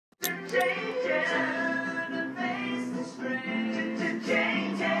So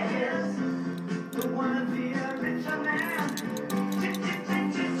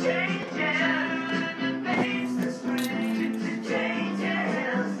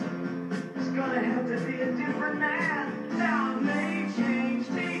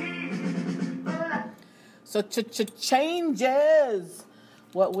changes.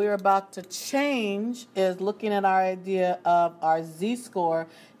 What we're about to change is looking at our idea of our z-score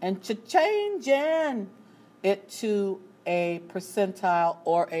and changing it to a percentile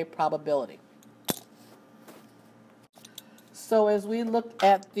or a probability. So as we look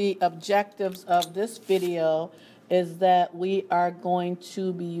at the objectives of this video is that we are going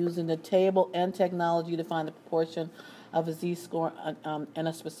to be using the table and technology to find the proportion of a z-score in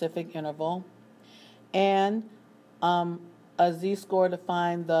a specific interval, and a z-score to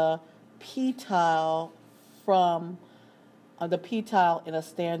find the p-tile from the p-tile in a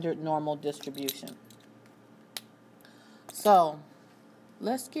standard normal distribution. So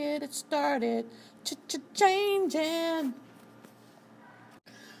let's get it started. Changing.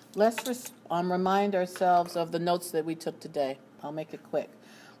 Let's remind ourselves of the notes that we took today. I'll make it quick.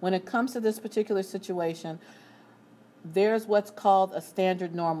 When it comes to this particular situation, there's what's called a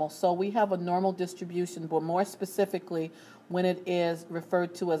standard normal. So we have a normal distribution, but more specifically, when it is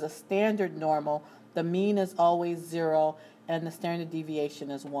referred to as a standard normal, the mean is always 0 and the standard deviation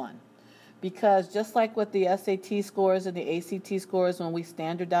is 1. Because just like with the SAT scores and the ACT scores, when we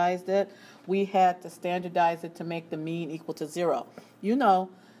standardized it, we had to standardize it to make the mean equal to 0. You know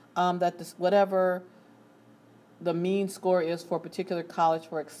that whatever the mean score is for a particular college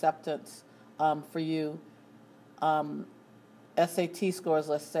for acceptance for you, SAT scores,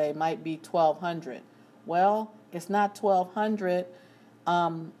 let's say, might be 1,200. Well, it's not 1,200.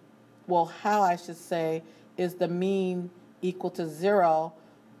 Well, how I should say is the mean equal to 0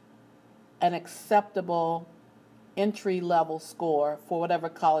 an acceptable entry-level score for whatever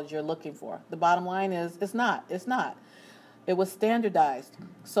college you're looking for? The bottom line is it's not. It's not. It was standardized.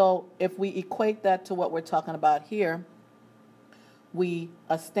 So if we equate that to what we're talking about here,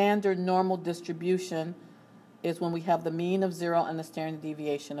 a standard normal distribution is when we have the mean of 0 and the standard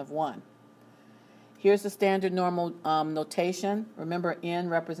deviation of 1. Here's the standard normal notation. Remember, n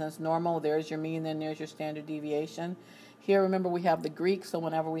represents normal. There's your mean, then there's your standard deviation. Here, remember, we have the Greek, so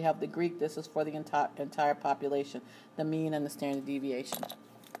whenever we have the Greek, this is for the entire population, the mean and the standard deviation.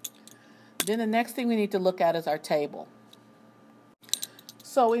 Then the next thing we need to look at is our table.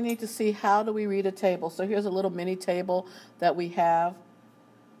 So we need to see, how do we read a table? So here's a little mini table that we have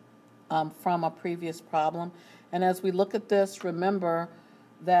from a previous problem. And as we look at this, remember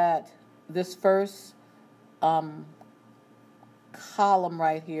that this first column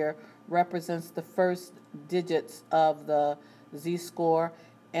right here represents the first digits of the z-score,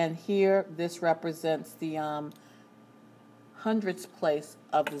 and here this represents the hundredths place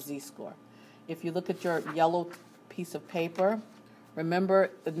of the z-score. If you look at your yellow piece of paper,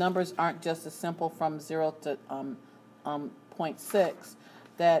 remember the numbers aren't just as simple from 0 to 0.6,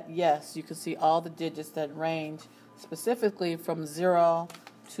 that yes, you can see all the digits that range specifically from 0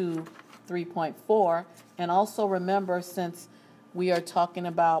 to 3.4, and also remember, since we are talking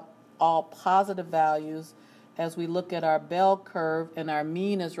about all positive values, as we look at our bell curve and our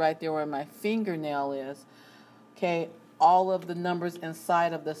mean is right there where my fingernail is, okay, all of the numbers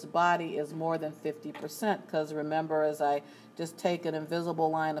inside of this body is more than 50%, because remember, as I just take an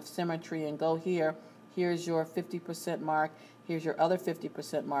invisible line of symmetry and go here, here's your 50% mark, here's your other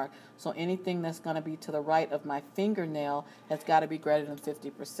 50% mark. So anything that's going to be to the right of my fingernail has got to be greater than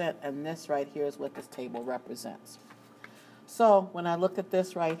 50%, and this right here is what this table represents. So when I look at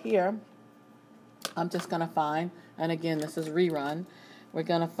this right here, I'm just going to find, and again, this is rerun, we're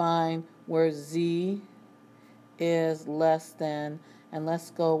going to find where z is less than, and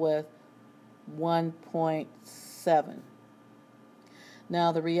let's go with 1.7.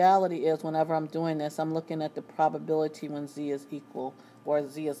 Now the reality is, whenever I'm doing this, I'm looking at the probability when z is equal or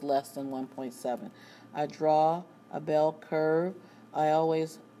z is less than 1.7. I draw a bell curve. I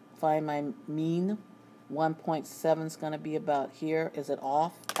always find my mean. 1.7 is going to be about here. Is it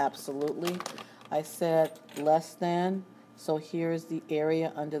off? Absolutely. I said less than, so here's the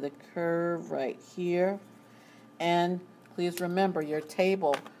area under the curve right here. And please remember, your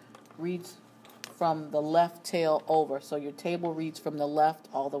table reads from the left tail over. So your table reads from the left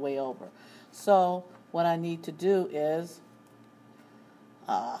all the way over. So what I need to do is,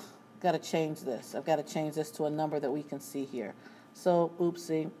 got to change this. I've got to change this to a number that we can see here. So,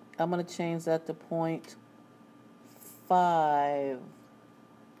 oopsie, I'm going to change that to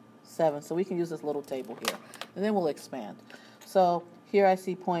 0.57. So we can use this little table here. And then we'll expand. So Here I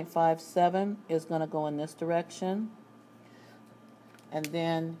see 0.57 is going to go in this direction. And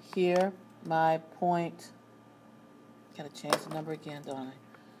then here, my point, got to change the number again, don't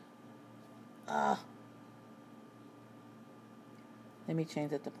I? Let me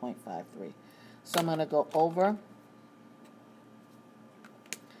change it to 0.53. So I'm going to go over,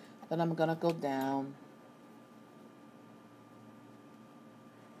 then I'm going to go down.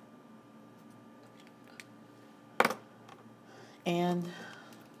 And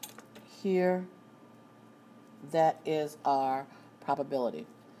here, that is our probability.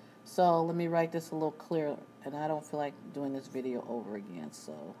 So let me write this a little clearer, and I don't feel like doing this video over again,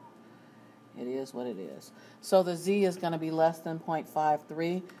 so it is what it is. So the z is going to be less than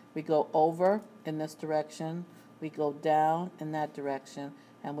 0.53. We go over in this direction, we go down in that direction,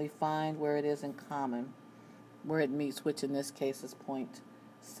 and we find where it is in common, where it meets, which in this case is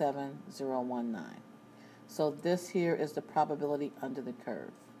 0.7019. So this here is the probability under the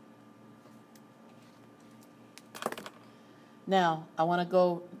curve. Now, I want to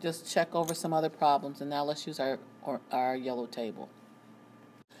go just check over some other problems, and now let's use our yellow table.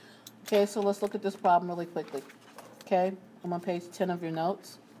 Okay, so let's look at this problem really quickly. Okay, I'm on page 10 of your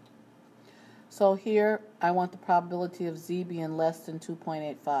notes. So here, I want the probability of z being less than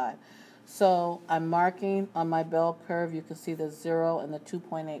 2.85. So I'm marking on my bell curve, you can see the 0 and the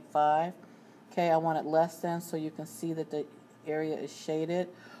 2.85. Okay, I want it less than, so you can see that the area is shaded.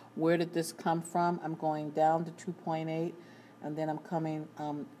 Where did this come from? I'm going down to 2.8, and then I'm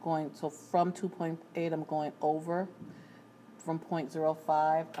so from 2.8, I'm going over. From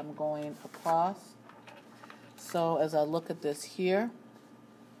 0.05, I'm going across. So as I look at this here,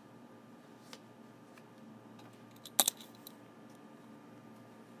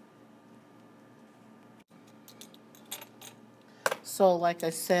 so like I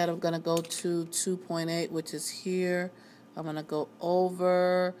said, I'm going to go to 2.8, which is here. I'm going to go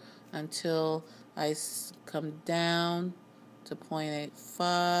over until I come down to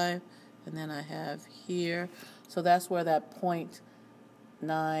 0.85, and then I have here. So that's where that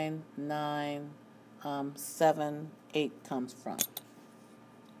 0.9978 comes from.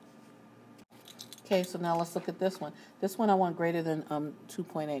 Okay, so now let's look at this one. This one I want greater than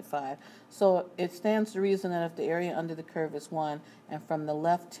 2.85. So it stands to reason that if the area under the curve is 1, and from the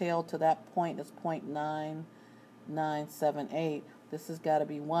left tail to that point is 0.9978, this has got to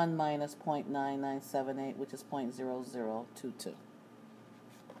be 1 minus 0.9978, which is 0.0022.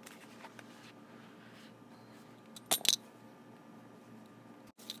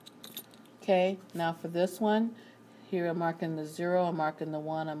 Okay, now for this one, here I'm marking the 0, I'm marking the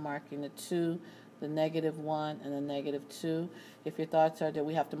 1, I'm marking the 2, the -1, and the -2. If your thoughts are that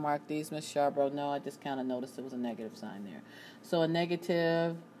we have to mark these, Ms. Sharborough, no, I just kind of noticed there was a negative sign there. So a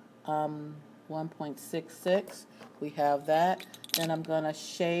negative 1.66, we have that. Then I'm going to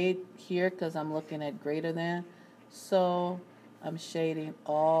shade here because I'm looking at greater than. So I'm shading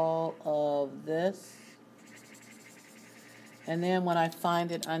all of this. And then when I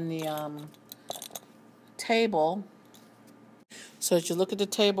find it on the table, so as you look at the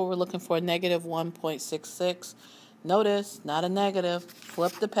table, we're looking for a negative 1.66. Notice, not a negative.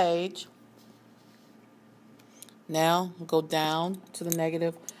 Flip the page. Now go down to the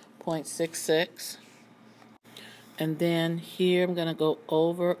negative 0.66. And then here I'm going to go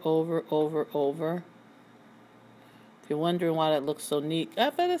over. If you're wondering why that looks so neat,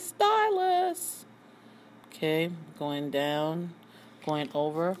 I've got a stylus. Okay, going down, going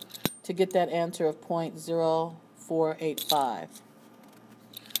over to get that answer of 0.0485.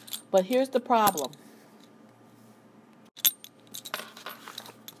 But here's the problem.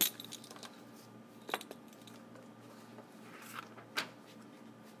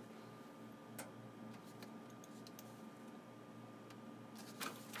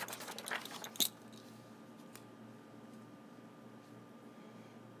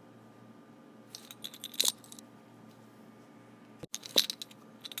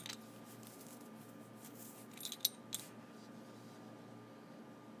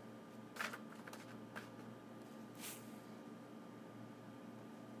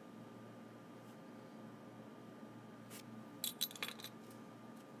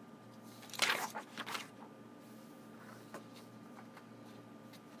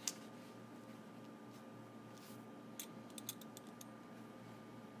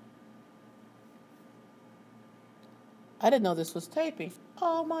 I didn't know this was taping.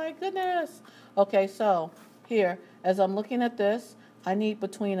 Oh my goodness. Okay, so here, as I'm looking at this, I need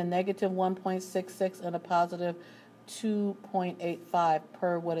between a negative 1.66 and a positive 2.85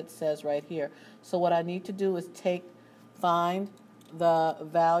 per what it says right here. So what I need to do is find the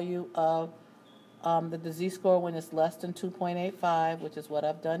value of the z-score when it's less than 2.85, which is what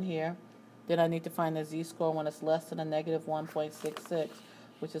I've done here. Then I need to find the z-score when it's less than a negative 1.66,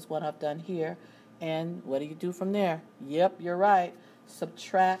 which is what I've done here. And what do you do from there? Yep, you're right.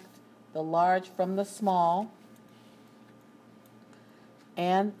 Subtract the large from the small.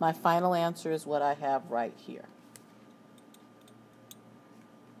 And my final answer is what I have right here.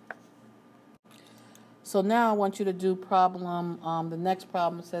 So now I want you to do problem, the next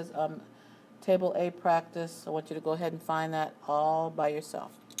problem says Table A practice. I want you to go ahead and find that all by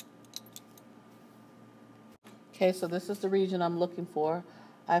yourself. Okay, so this is the region I'm looking for.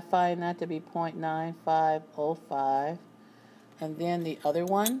 I find that to be 0.9505. And then the other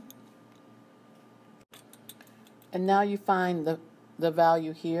one. And now you find the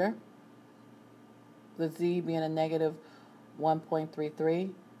value here, the z being a negative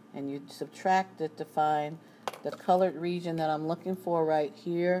 1.33, and you subtract it to find the colored region that I'm looking for right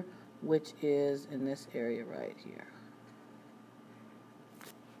here, which is in this area right here.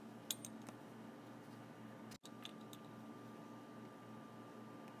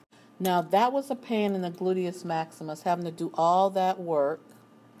 Now that was a pain in the gluteus maximus, having to do all that work,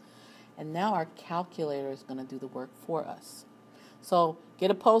 and now our calculator is going to do the work for us. So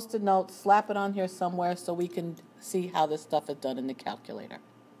get a post-it note, slap it on here somewhere so we can see how this stuff is done in the calculator.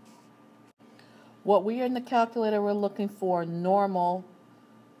 What we are in the calculator, we're looking for normal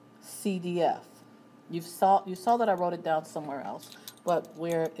CDF. You saw that I wrote it down somewhere else, but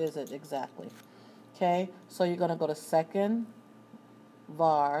where is it exactly? Okay, so you're going to go to second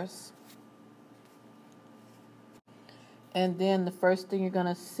vars, and then the first thing you're going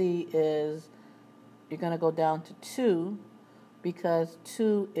to see is you're going to go down to 2, because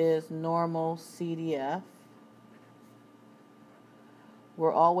 2 is normal CDF.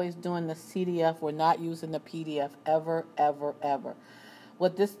 We're always doing the CDF. We're not using the PDF ever, ever, ever.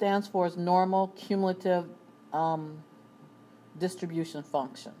 What this stands for is normal cumulative distribution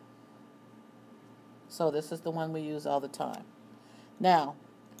function. So this is the one we use all the time. Now,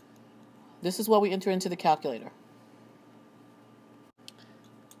 this is what we enter into the calculator.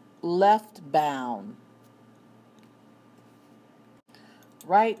 Left bound,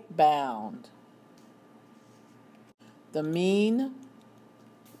 right bound, the mean,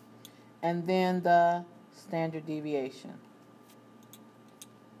 and then the standard deviation.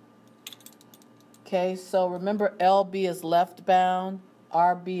 Okay, so remember LB is left bound,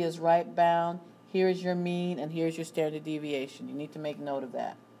 RB is right bound. Here is your mean, and here's your standard deviation. You need to make note of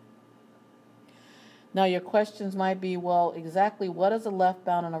that. Now your questions might be, well, exactly what is a left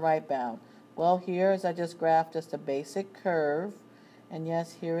bound and a right bound? Well, here as I just graphed just a basic curve, and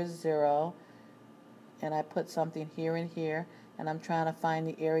yes, here is 0, and I put something here and here, and I'm trying to find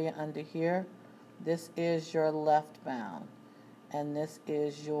the area under here. This is your left bound, and this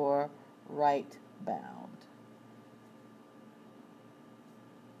is your right bound.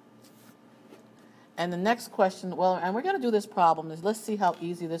 And the next question, well, and we're going to do this problem. Let's see how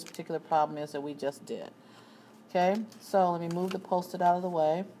easy this particular problem is that we just did. Okay, so let me move the post-it out of the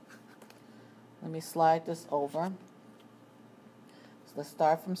way. Let me slide this over. So let's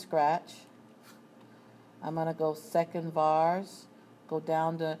start from scratch. I'm going to go second vars, go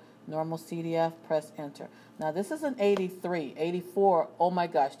down to normal CDF, press enter. Now this is an 83, 84, oh my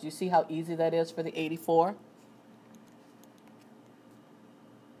gosh, do you see how easy that is for the 84?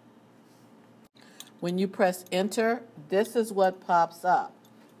 When you press enter, this is what pops up.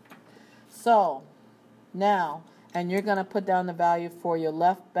 So now, and you're going to put down the value for your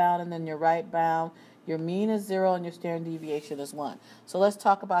left bound and then your right bound. Your mean is 0 and your standard deviation is 1. So let's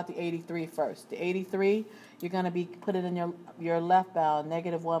talk about the 83 first. The 83, you're going to put it in your left bound,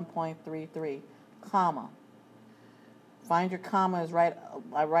 negative 1.33, comma. Find your comma is right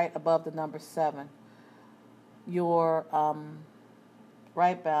above the number 7. Your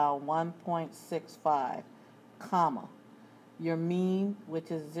right bound, 1.65, comma. Your mean,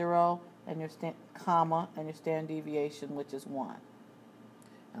 which is 0, and your comma, and your standard deviation, which is 1.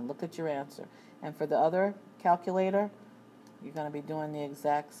 And look at your answer. And for the other calculator, you're going to be doing the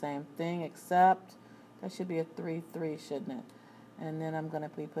exact same thing, except that should be a 3.3, shouldn't it? And then I'm going to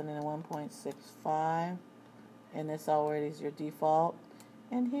be putting in a 1.65, and this already is your default.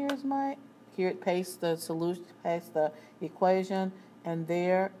 And here it pastes the solution, pastes the equation, and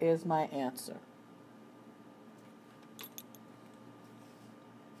there is my answer.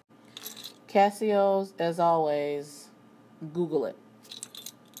 Casio's, as always, Google it.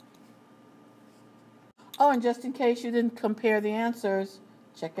 Oh, and just in case you didn't compare the answers,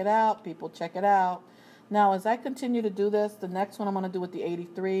 check it out, people, check it out. Now, as I continue to do this, the next one I'm going to do with the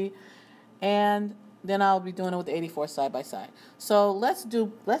 83, and then I'll be doing it with 84 side by side. So let's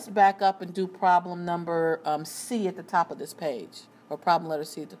back up and do problem number C at the top of this page, or problem letter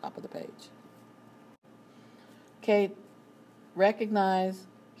C at the top of the page. Okay, recognize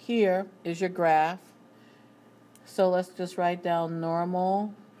here is your graph. So let's just write down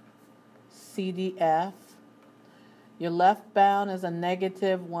normal CDF. Your left bound is a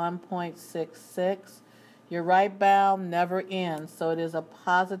negative 1.66. Your right bound never ends, so it is a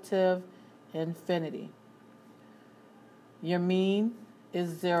positive infinity. Your mean is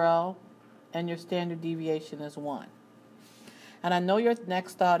 0, and your standard deviation is 1. And I know your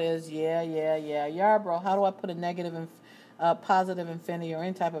next thought is, yeah, bro, how do I put a negative and positive infinity or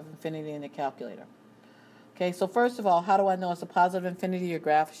any type of infinity in the calculator? Okay, so first of all, how do I know it's a positive infinity? Your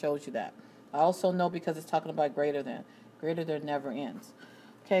graph shows you that. I also know because it's talking about greater than. Greater than never ends.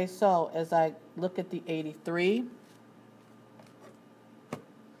 Okay, so as I look at the 83,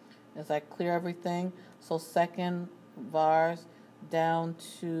 as I clear everything, so second vars down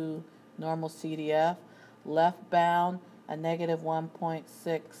to normal CDF, left bound a negative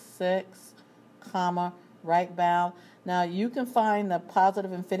 1.66, comma, right bound. Now you can find the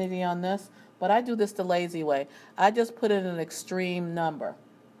positive infinity on this, but I do this the lazy way. I just put in an extreme number.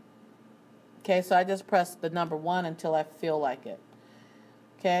 Okay, so I just press the number 1 until I feel like it.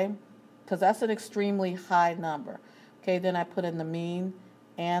 Okay, because that's an extremely high number. Okay, then I put in the mean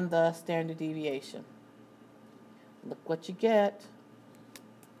and the standard deviation. Look what you get.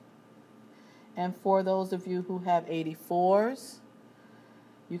 And for those of you who have 84s,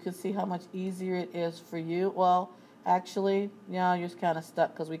 you can see how much easier it is for you. Well, actually, you're just kind of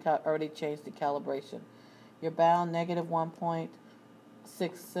stuck because we already changed the calibration. You're bound negative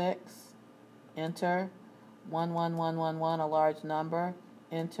 1.66. Enter. 11111, a large number.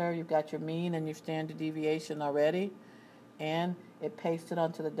 Enter. You've got your mean and your standard deviation already. And it pasted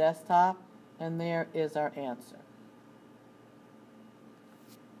onto the desktop. And there is our answer.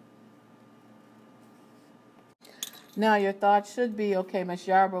 Now your thought should be, okay, Ms.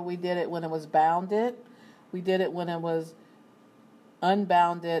 Yarbrough, we did it when it was bounded. We did it when it was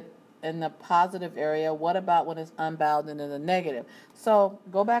unbounded in the positive area. What about when it's unbounded in the negative? So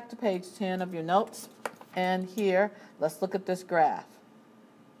go back to page 10 of your notes. And here, let's look at this graph.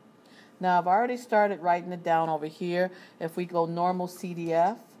 Now I've already started writing it down over here. If we go normal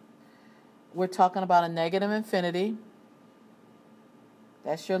CDF, we're talking about a negative infinity.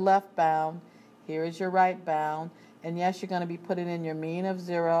 That's your left bound. Here is your right bound. And yes, you're going to be putting in your mean of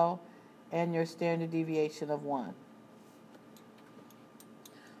 0 and your standard deviation of 1.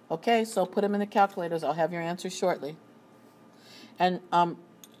 Okay, so put them in the calculators. I'll have your answers shortly. And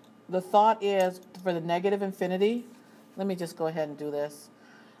the thought is for the negative infinity, let me just go ahead and do this.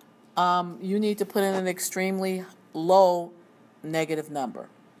 You need to put in an extremely low negative number.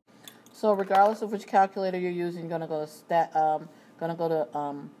 So regardless of which calculator you're using, you're going to go to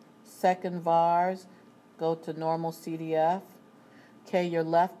second vars, go to normal CDF. Okay, your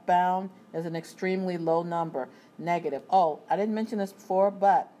left bound is an extremely low number, negative. Oh, I didn't mention this before,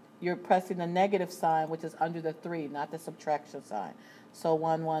 but you're pressing the negative sign, which is under the 3, not the subtraction sign. So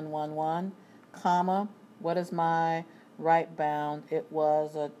 1111, comma, what is my right bound? It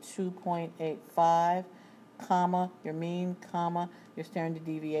was a 2.85, comma, your mean, comma, your standard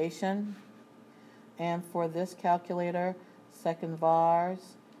deviation. And for this calculator, second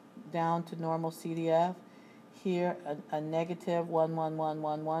vars, down to normal CDF. Here, a negative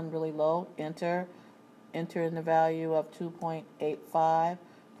 11111, really low. Enter in the value of 2.85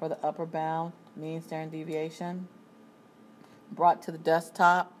 for the upper bound, mean standard deviation. Brought to the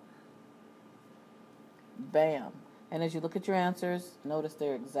desktop. Bam. And as you look at your answers, notice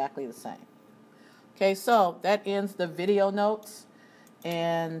they're exactly the same. Okay, so that ends the video notes.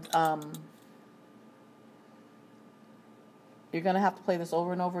 And you're going to have to play this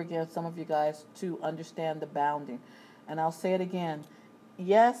over and over again, some of you guys, to understand the bounding. And I'll say it again.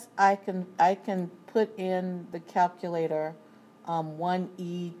 Yes, I can put in the calculator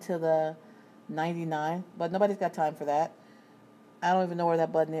 1e to the 99, but nobody's got time for that. I don't even know where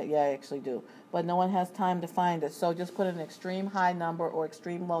that button is. Yeah, I actually do. But no one has time to find it. So just put an extreme high number or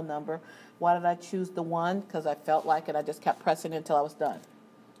extreme low number. Why did I choose the 1? Because I felt like it. I just kept pressing it until I was done.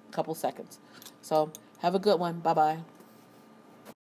 A couple seconds. So have a good one. Bye-bye.